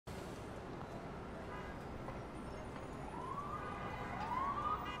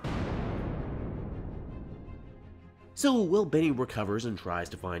So, while Benny recovers and tries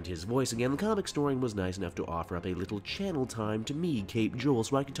to find his voice again, the Comicstorian was nice enough to offer up a little channel time to me, Cape Joel,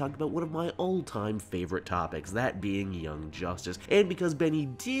 so I could talk about one of my all-time favorite topics, that being Young Justice. And because Benny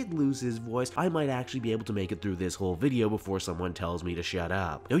did lose his voice, I might actually be able to make it through this whole video before someone tells me to shut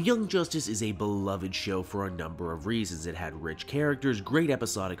up. Now, Young Justice is a beloved show for a number of reasons. It had rich characters, great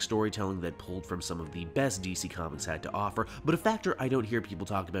episodic storytelling that pulled from some of the best DC Comics had to offer, but a factor I don't hear people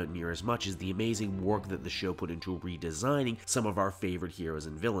talk about near as much is the amazing work that the show put into redesigning some of our favorite heroes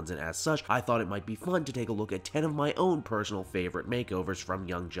and villains, and as such, I thought it might be fun to take a look at 10 of my own personal favorite makeovers from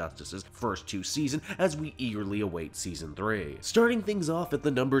Young Justice's first 2 seasons as we eagerly await Season 3. Starting things off at the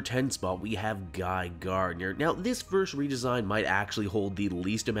number 10 spot, we have Guy Gardner. Now, this first redesign might actually hold the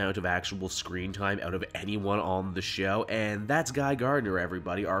least amount of actual screen time out of anyone on the show, and that's Guy Gardner,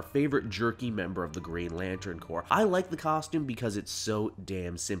 everybody, our favorite jerky member of the Green Lantern Corps. I like the costume because it's so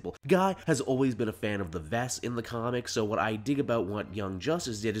damn simple. Guy has always been a fan of the vest in the comics, so what I dig about what Young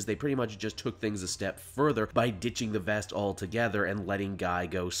Justice did is they pretty much just took things a step further by ditching the vest altogether and letting Guy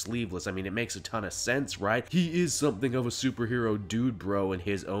go sleeveless. I mean, it makes a ton of sense, right? He is something of a superhero dude, bro, in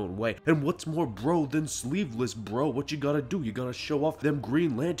his own way. And what's more bro than sleeveless, bro? What you gotta do? You gotta show off them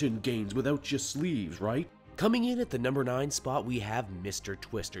Green Lantern gains without your sleeves, right? Coming in at the number 9 spot, we have Mr.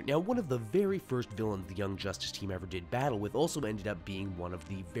 Twister. Now, one of the very first villains the Young Justice team ever did battle with also ended up being one of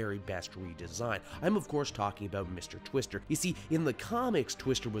the very best redesigned. I'm of course talking about Mr. Twister. You see, in the comics,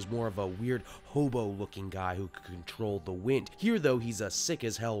 Twister was more of a weird hobo-looking guy who could control the wind. Here, though, he's a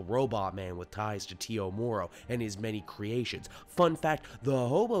sick-as-hell robot man with ties to Tio Moro and his many creations. Fun fact, the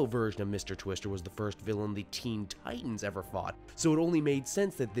hobo version of Mr. Twister was the first villain the Teen Titans ever fought, so it only made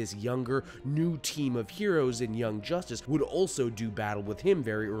sense that this younger, new team of heroes in Young Justice would also do battle with him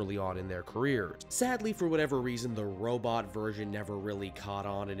very early on in their careers. Sadly, for whatever reason, the robot version never really caught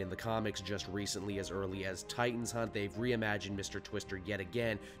on, and in the comics just recently, as early as Titans Hunt, they've reimagined Mr. Twister yet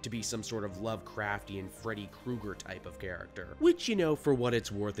again to be some sort of Lovecraftian Freddy Krueger type of character. Which, you know, for what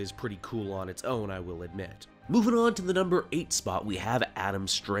it's worth is pretty cool on its own, I will admit. Moving on to the number 8 spot, we have Adam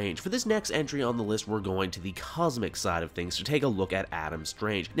Strange. For this next entry on the list, we're going to the cosmic side of things to take a look at Adam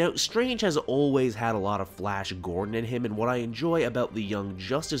Strange. Now, Strange has always had a lot of Flash Gordon in him, and what I enjoy about the Young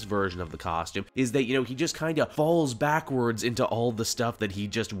Justice version of the costume is that, you know, he just kind of falls backwards into all the stuff that he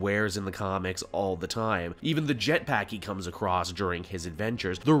just wears in the comics all the time. Even the jetpack he comes across during his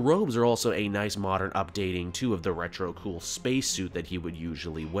adventures. The robes are also a nice modern updating, too, of the retro cool spacesuit that he would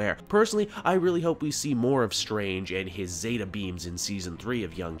usually wear. Personally, I really hope we see more of Strange and his Zeta beams in Season 3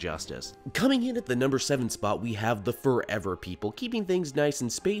 of Young Justice. Coming in at the number 7 spot, we have the Forever People. Keeping things nice and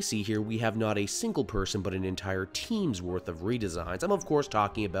spacey here, we have not a single person but an entire team's worth of redesigns. I'm of course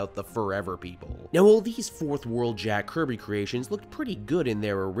talking about the Forever People. Now, while these Fourth World Jack Kirby creations looked pretty good in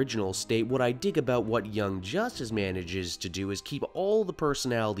their original state, what I dig about what Young Justice manages to do is keep all the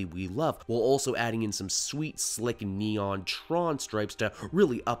personality we love, while also adding in some sweet, slick neon Tron stripes to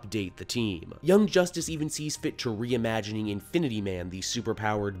really update the team. Young Justice even sees fit to reimagining Infinity Man, the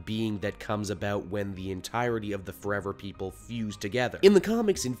superpowered being that comes about when the entirety of the Forever People fuse together. In the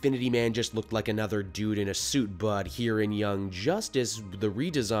comics, Infinity Man just looked like another dude in a suit, but here in Young Justice, the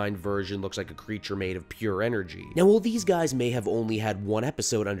redesigned version looks like a creature made of pure energy. Now, while these guys may have only had one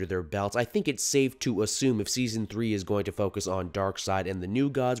episode under their belts, I think it's safe to assume if Season 3 is going to focus on Darkseid and the New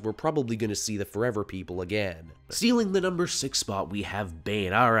Gods, we're probably going to see the Forever People again. Stealing the number 6 spot, we have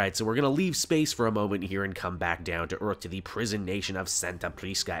Bane. Alright, so we're going to leave space for a moment here and come back down to Earth to the prison nation of Santa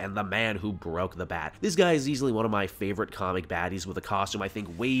Prisca and the man who broke the bat. This guy is easily one of my favorite comic baddies with a costume I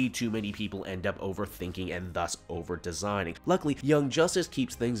think way too many people end up overthinking and thus over-designing. Luckily, Young Justice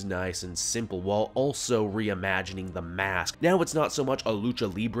keeps things nice and simple while also reimagining the mask. Now it's not so much a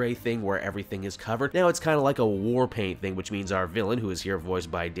lucha libre thing where everything is covered, now it's kind of like a war paint thing, which means our villain, who is here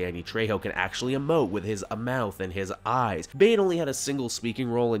voiced by Danny Trejo, can actually emote with his mouth and his eyes. Bane only had a single speaking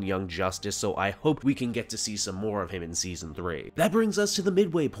role in Young Justice, so I hope we can get to see some more of him in Season 3. That brings us to the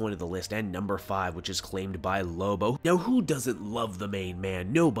midway point of the list, and number 5, which is claimed by Lobo. Now, who doesn't love the main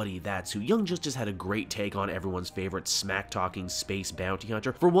man? Nobody, that's who. Young Justice had a great take on everyone's favorite smack-talking space bounty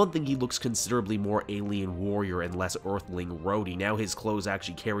hunter. For one thing, he looks considerably more alien warrior and less earthling roadie. Now his clothes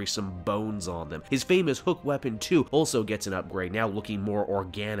actually carry some bones on them. His famous hook weapon, too, also gets an upgrade, now looking more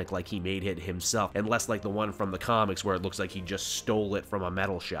organic like he made it himself, and less like the one from the comics where it looks like he just stole it from a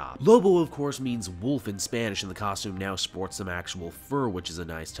metal shop. Lobo, of course, means wolf in Spanish, and the costume now sports some actual fur, which is a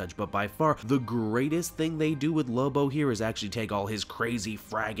nice touch. But by far, the greatest thing they do with Lobo here is actually take all his crazy,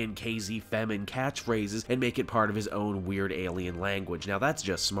 fraggin', KZ femin catchphrases and make it part of his own weird alien language. Now that's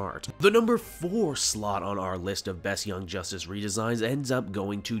just smart. The number 4 slot on our list of best Young Justice redesigns ends up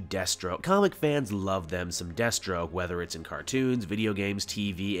going to Deathstroke. Comic fans love them some Deathstroke, whether it's in cartoons, video games,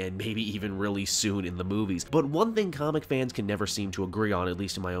 TV, and maybe even really soon in the movies. But one thing comic fans can never seem to agree on, at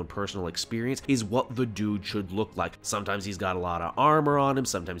least in my own personal experience, is what the dude should look like. Sometimes he's got a lot of armor on him,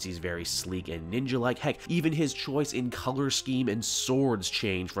 sometimes he's very sleek and ninja-like. Heck, even his choice in color scheme and swords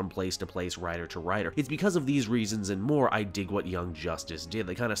change from place to place, writer to writer. It's because of these reasons and more I dig what Young Justice did.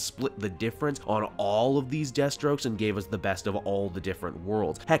 They kind of split the difference on all of these Deathstrokes and gave us the best of all the different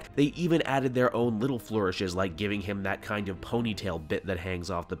worlds. Heck, they even added their own little flourishes, like giving him that kind of ponytail bit that hangs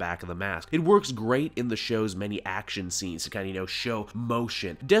off the back of the mask. It works great in the show's many action scenes to kind of, show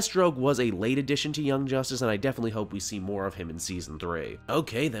motion. Deathstroke was a late addition to Young Justice, and I definitely hope we see more of him in Season 3.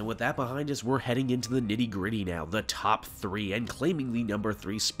 Okay, then with that behind us, we're heading into the nitty-gritty now, the top 3, and claiming the number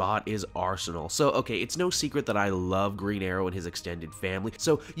 3 spot is Arsenal. So, okay, it's no secret that I love Green Arrow and his extended family,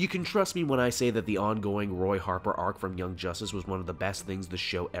 so you can trust me when I say that the ongoing Roy Harper arc from Young Justice was one of the best things the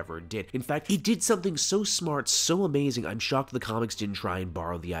show ever did. In fact, he did something so smart, so amazing, I'm shocked the comics didn't try and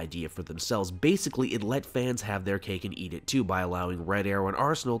borrow the idea for themselves. Basically, it let fans have their cake and eat it too by allowing Red Arrow and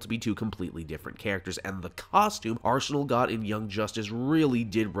Arsenal to be two completely different characters, and the costume Arsenal got in Young Justice really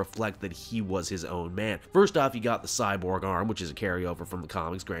did reflect that he was his own man. First off, you got the cyborg arm, which is a carryover from the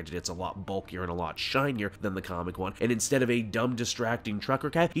comics. Granted, it's a lot bulkier and a lot shinier than the comic one, and instead of a dumb, distracting trucker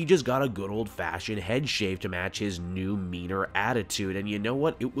cap, he just got a good old-fashioned head shave to match his new, meaner attitude, and you know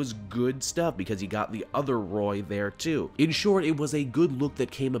what? It was good stuff because he got the other Roy there too. In short, it was a good look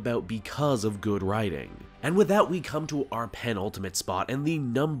that came about because of good writing. And with that, we come to our penultimate spot, and the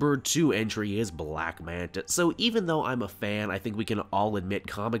number 2 entry is Black Manta. So even though I'm a fan, I think we can all admit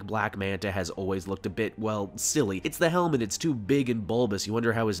comic Black Manta has always looked a bit, well, silly. It's the helmet, it's too big and bulbous, you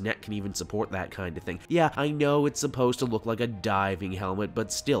wonder how his neck can even support that kind of thing. Yeah, I know it's supposed to look like a diving helmet,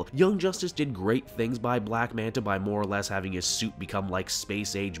 but still, Young Justice did great things by Black Manta by more or less having his suit become like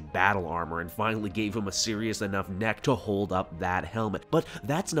space-age battle armor, and finally gave him a serious enough neck to hold up that helmet. But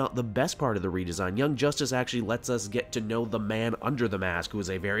that's not the best part of the redesign. Young Justice actually lets us get to know the man under the mask, who is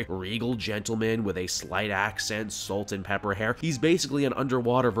a very regal gentleman with a slight accent, salt and pepper hair. He's basically an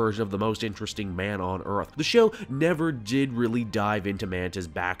underwater version of the most interesting man on Earth. The show never did really dive into Manta's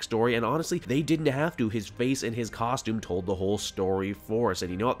backstory, and honestly, they didn't have to. His face and his costume told the whole story for us, and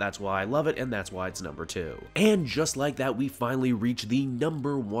you know what? That's why I love it, and that's why it's number 2. And just like that, we finally reach the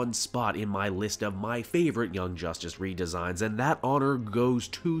number 1 spot in my list of my favorite Young Justice redesigns, and that honor goes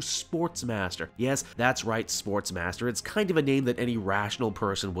to Sportsmaster. Yes, that's right, Sportsmaster. It's kind of a name that any rational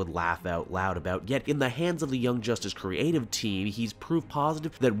person would laugh out loud about, yet in the hands of the Young Justice creative team, he's proof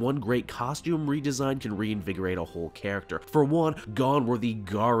positive that one great costume redesign can reinvigorate a whole character. For one, gone were the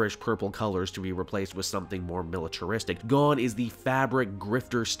garish purple colors to be replaced with something more militaristic. Gone is the fabric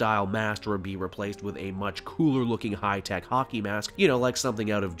grifter-style mask to be replaced with a much cooler-looking high-tech hockey mask, like something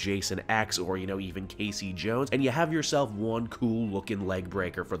out of Jason X or, even Casey Jones, and you have yourself one cool-looking leg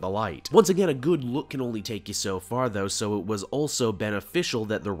breaker for the light. Once again, a good look can only take you so far though, so it was also beneficial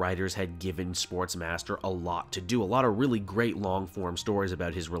that the writers had given Sportsmaster a lot to do, a lot of really great long-form stories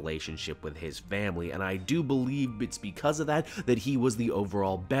about his relationship with his family, and I do believe it's because of that he was the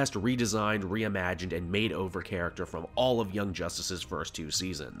overall best redesigned, reimagined, and made over character from all of Young Justice's first 2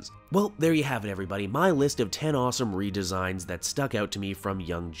 seasons. Well, there you have it everybody, my list of 10 awesome redesigns that stuck out to me from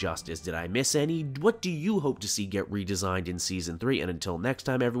Young Justice. Did I miss any? What do you hope to see get redesigned in Season 3? And until next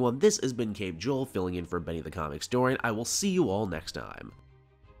time everyone, this has been Cape Joel filling in for Benny the Comicstorian. I will see you all next time.